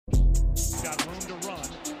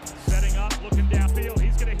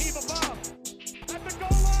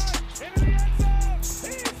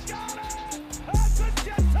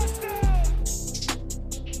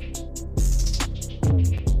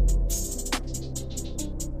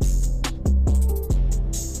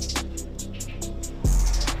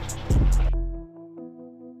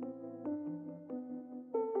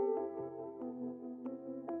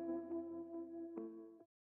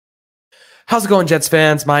How's it going, Jets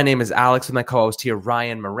fans? My name is Alex with my co-host here,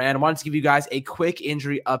 Ryan Moran. I wanted to give you guys a quick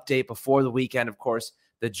injury update before the weekend. Of course,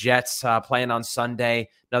 the Jets playing on Sunday,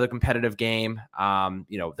 another competitive game.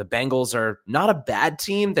 The Bengals are not a bad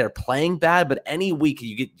team. They're playing bad, but any week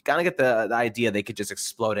you kind of get the idea they could just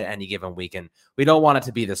explode at any given week, and we don't want it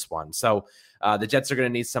to be this one. So the Jets are going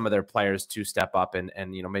to need some of their players to step up and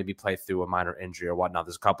maybe play through a minor injury or whatnot.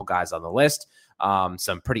 There's a couple guys on the list.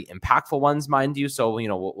 Some pretty impactful ones, mind you. So,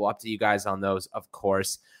 we'll update you guys on those, of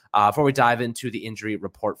course. Before we dive into the injury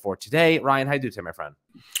report for today, Ryan, how you doing today, my friend?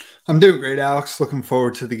 I'm doing great, Alex. Looking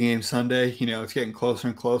forward to the game Sunday. It's getting closer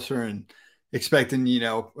and closer and expecting,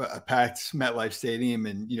 a packed MetLife Stadium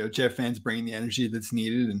and, Jet fans bringing the energy that's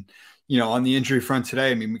needed. And, on the injury front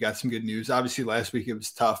today, we got some good news. Obviously, last week it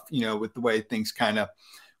was tough, with the way things kind of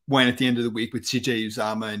went at the end of the week with CJ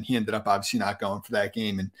Uzomah, and he ended up obviously not going for that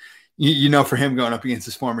game. And, for him going up against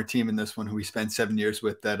his former team in this one, who he spent 7 years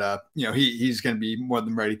with, that, he's going to be more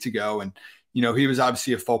than ready to go. And, he was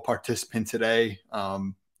obviously a full participant today.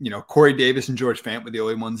 Corey Davis and George Fant were the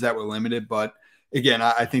only ones that were limited. But again,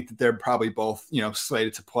 I think that they're probably both,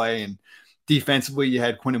 slated to play. And defensively, you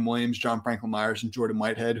had Quinnen Williams, John Franklin Myers, and Jordan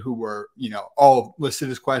Whitehead, who were, all listed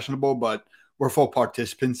as questionable, but were full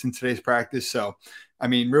participants in today's practice. So,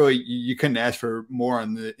 really, you couldn't ask for more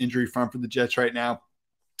on the injury front for the Jets right now.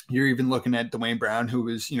 You're even looking at Dwayne Brown, who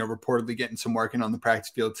was, reportedly getting some work in on the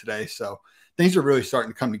practice field today. So things are really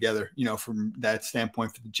starting to come together, from that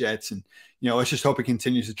standpoint for the Jets. And, let's just hope it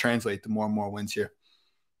continues to translate to more and more wins here.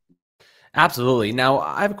 Absolutely. Now,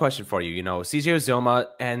 I have a question for you. CJ Uzomah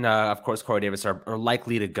and, of course, Corey Davis are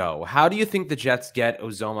likely to go. How do you think the Jets get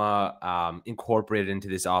Uzomah incorporated into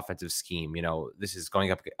this offensive scheme? This is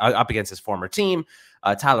going up against his former team,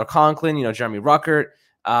 Tyler Conklin, Jeremy Ruckert.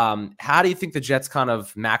 How do you think the Jets kind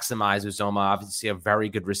of maximize Uzomah? Obviously, a very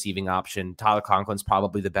good receiving option. Tyler Conklin's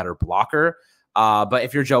probably the better blocker. But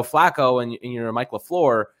if you're Joe Flacco and you're Mike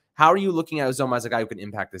LaFleur, how are you looking at Uzomah as a guy who can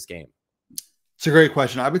impact this game? It's a great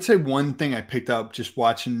question. I would say one thing I picked up just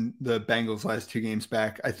watching the Bengals last 2 games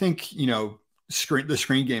back, I think, the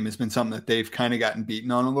screen game has been something that they've kind of gotten beaten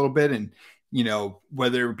on a little bit. And,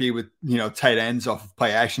 whether it be with, tight ends off of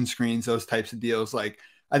play action screens, those types of deals, like,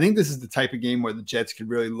 I think this is the type of game where the Jets could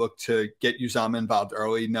really look to get Uzomah involved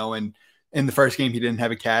early, knowing in the first game he didn't have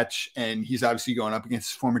a catch, and he's obviously going up against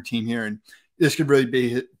his former team here. And this could really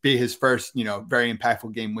be his first, very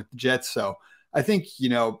impactful game with the Jets. So I think,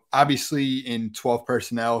 obviously in 12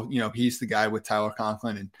 personnel, he's the guy with Tyler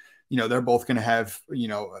Conklin, and, they're both going to have,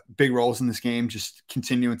 big roles in this game, just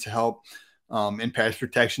continuing to help in pass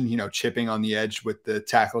protection, chipping on the edge with the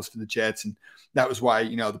tackles for the Jets. And that was why,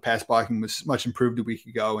 the pass blocking was much improved a week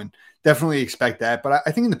ago, and definitely expect that. But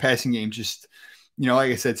I think in the passing game, just,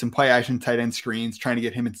 like I said, some play action tight end screens, trying to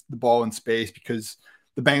get him the ball in space, because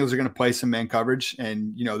the Bengals are going to play some man coverage.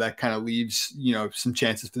 And, that kind of leaves, some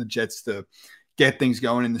chances for the Jets to get things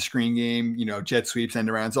going in the screen game, jet sweeps, end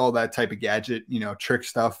arounds, all that type of gadget, trick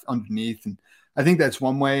stuff underneath. And I think that's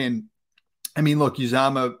one way. And look,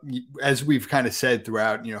 Uzomah, as we've kind of said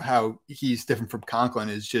throughout, how he's different from Conklin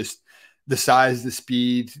is just the size, the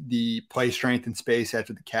speed, the play strength and space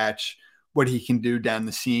after the catch, what he can do down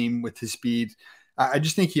the seam with his speed. I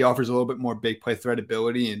just think he offers a little bit more big play threat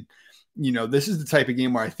ability. And, this is the type of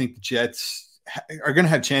game where I think the Jets are going to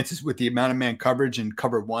have chances with the amount of man coverage and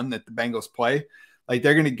cover one that the Bengals play. Like,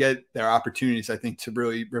 they're going to get their opportunities, I think, to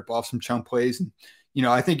really rip off some chunk plays. And,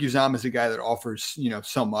 I think Uzomah is a guy that offers,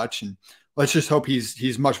 so much. And let's just hope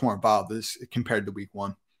he's much more involved as compared to week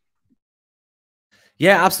 1.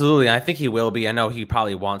 Yeah, absolutely. I think he will be. I know he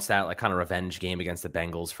probably wants that kind of revenge game against the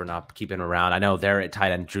Bengals for not keeping him around. I know they're at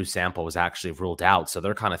tight end. Drew Sample was actually ruled out, so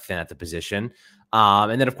they're kind of thin at the position.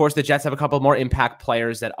 And then, of course, the Jets have a couple more impact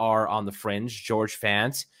players that are on the fringe. George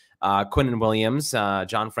Fant, Quinnen Williams,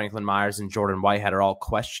 John Franklin Myers, and Jordan Whitehead are all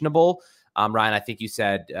questionable. Ryan, I think you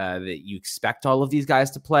said that you expect all of these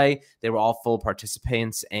guys to play. They were all full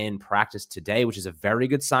participants in practice today, which is a very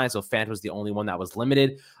good sign. So Fant was the only one that was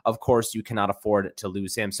limited. Of course, you cannot afford to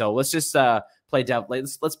lose him. So let's just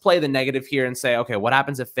let's play the negative here and say, okay, what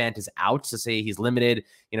happens if Fant is out? So say he's limited,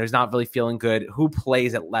 he's not really feeling good. Who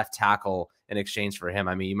plays at left tackle in exchange for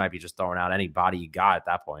him? You might be just throwing out any body you got at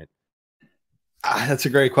that point. That's a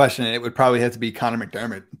great question. It would probably have to be Connor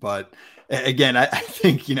McDermott, but again, I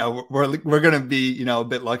think, we're going to be, a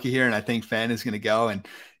bit lucky here. And I think Fant is going to go. And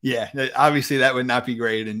yeah, obviously that would not be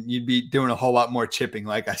great. And you'd be doing a whole lot more chipping,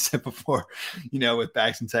 like I said before, with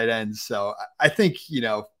backs and tight ends. So I think,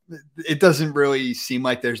 it doesn't really seem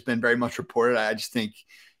like there's been very much reported. I just think,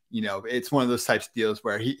 it's one of those types of deals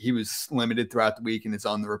where he was limited throughout the week and it's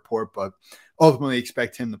on the report. But ultimately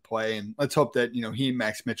expect him to play. And let's hope that, he and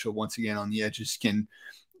Max Mitchell once again on the edges can.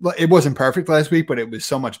 It wasn't perfect last week, but it was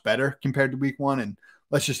so much better compared to week one. And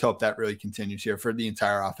let's just hope that really continues here for the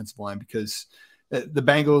entire offensive line, because the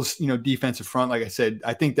Bengals, defensive front, like I said,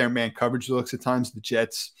 I think their man coverage looks at times. The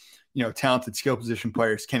Jets, talented skill position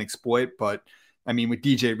players can exploit, but I mean, with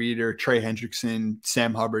DJ Reader, Trey Hendrickson,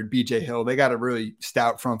 Sam Hubbard, BJ Hill, they got a really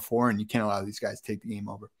stout front four, and you can't allow these guys to take the game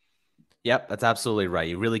over. Yep, that's absolutely right.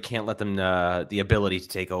 You really can't let them the ability to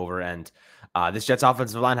take over. And this Jets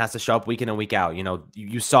offensive line has to show up week in and week out.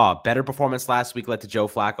 You saw a better performance last week led to Joe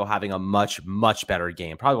Flacco having a much, much better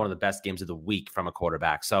game. Probably one of the best games of the week from a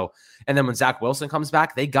quarterback. So, and then when Zach Wilson comes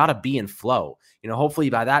back, they got to be in flow. Hopefully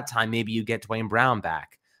by that time, maybe you get Dwayne Brown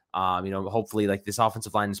back. Hopefully like this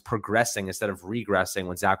offensive line is progressing instead of regressing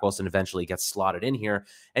when Zach Wilson eventually gets slotted in here,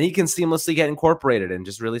 and he can seamlessly get incorporated and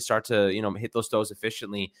just really start to, hit those throws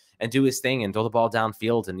efficiently and do his thing and throw the ball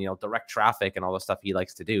downfield and, direct traffic and all the stuff he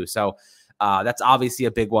likes to do. So that's obviously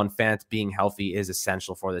a big one. Fant being healthy is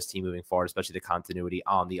essential for this team moving forward, especially the continuity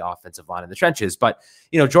on the offensive line in the trenches. But,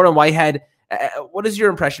 Jordan Whitehead, what is your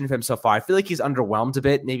impression of him so far? I feel like he's underwhelmed a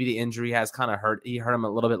bit. Maybe the injury has kind of hurt him a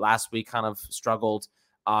little bit last week, kind of struggled.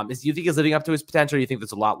 Do you think he's living up to his potential, or do you think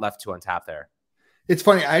there's a lot left to untap there? It's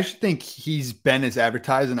funny. I actually think he's been as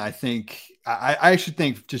advertised, and I actually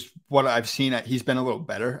think just what I've seen, he's been a little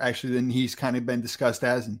better actually than he's kind of been discussed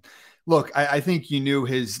as. And look, I think you knew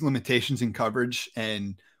his limitations in coverage,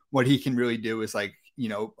 and what he can really do is like,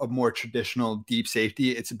 a more traditional deep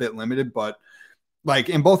safety. It's a bit limited, but like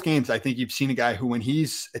in both games, I think you've seen a guy who, when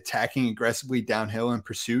he's attacking aggressively downhill in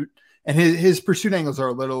pursuit, and his pursuit angles are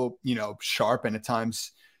a little, sharp, and at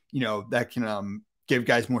times, that can give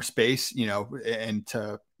guys more space, and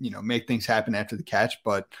to, make things happen after the catch.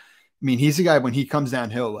 But I mean, he's a guy, when he comes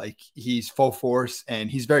downhill, like he's full force and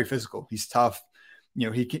he's very physical. He's tough.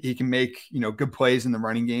 He can make, good plays in the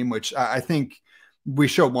running game, which I think we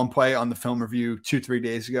showed one play on the film review 2-3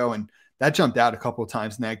 days ago, and that jumped out a couple of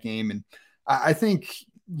times in that game. And I think,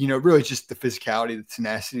 really just the physicality, the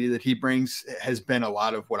tenacity that he brings has been a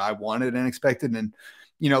lot of what I wanted and expected. And,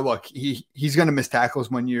 look, he's going to miss tackles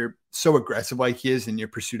when you're so aggressive like he is, and your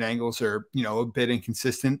pursuit angles are, a bit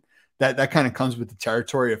inconsistent. That kind of comes with the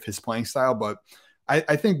territory of his playing style. But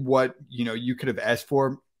I think what, you could have asked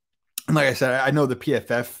for, and like I said, I know the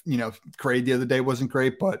PFF, grade the other day wasn't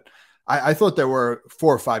great, but I thought there were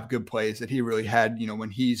 4 or 5 good plays that he really had, when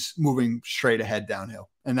he's moving straight ahead downhill.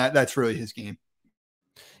 And that's really his game.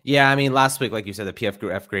 Yeah, I mean, last week, like you said, the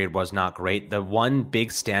PFF grade was not great. The one big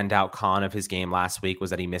standout con of his game last week was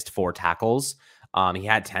that he missed 4 tackles. He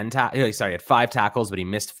had 5 tackles, but he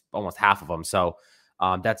missed almost half of them. So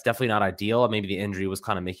that's definitely not ideal. Maybe the injury was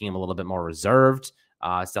kind of making him a little bit more reserved.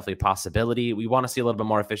 It's definitely a possibility. We want to see a little bit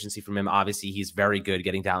more efficiency from him. Obviously, he's very good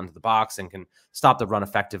getting down to the box and can stop the run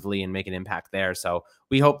effectively and make an impact there. So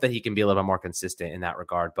we hope that he can be a little bit more consistent in that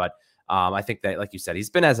regard. But I think that, like you said, he's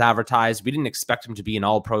been as advertised. We didn't expect him to be an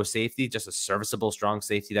all-pro safety, just a serviceable, strong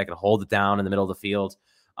safety that can hold it down in the middle of the field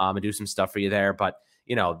and do some stuff for you there. But,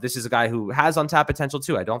 this is a guy who has untapped potential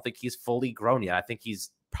too. I don't think he's fully grown yet. I think he's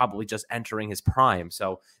probably just entering his prime.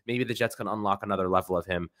 So maybe the Jets can unlock another level of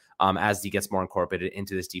him as he gets more incorporated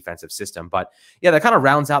into this defensive system. But yeah, that kind of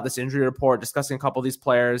rounds out this injury report, discussing a couple of these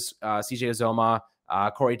players, CJ Uzomah,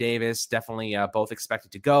 Corey Davis, definitely both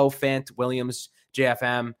expected to go. Fant, Williams,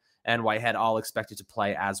 JFM, and Whitehead all expected to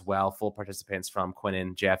play as well. Full participants from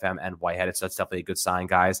Quinnen, JFM, and Whitehead. So that's definitely a good sign,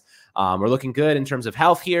 guys. We're looking good in terms of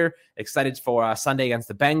health here. Excited for Sunday against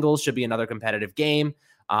the Bengals. Should be another competitive game.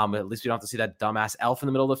 At least we don't have to see that dumbass elf in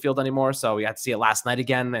the middle of the field anymore. So we had to see it last night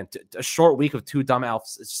again. And a short week of 2 dumb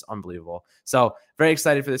elves. It's just unbelievable. So very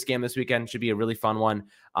excited for this game this weekend. Should be a really fun one.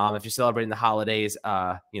 If you're celebrating the holidays,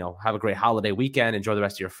 have a great holiday weekend. Enjoy the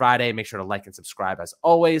rest of your Friday. Make sure to like and subscribe as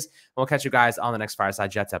always. And we'll catch you guys on the next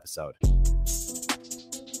Fireside Jets episode.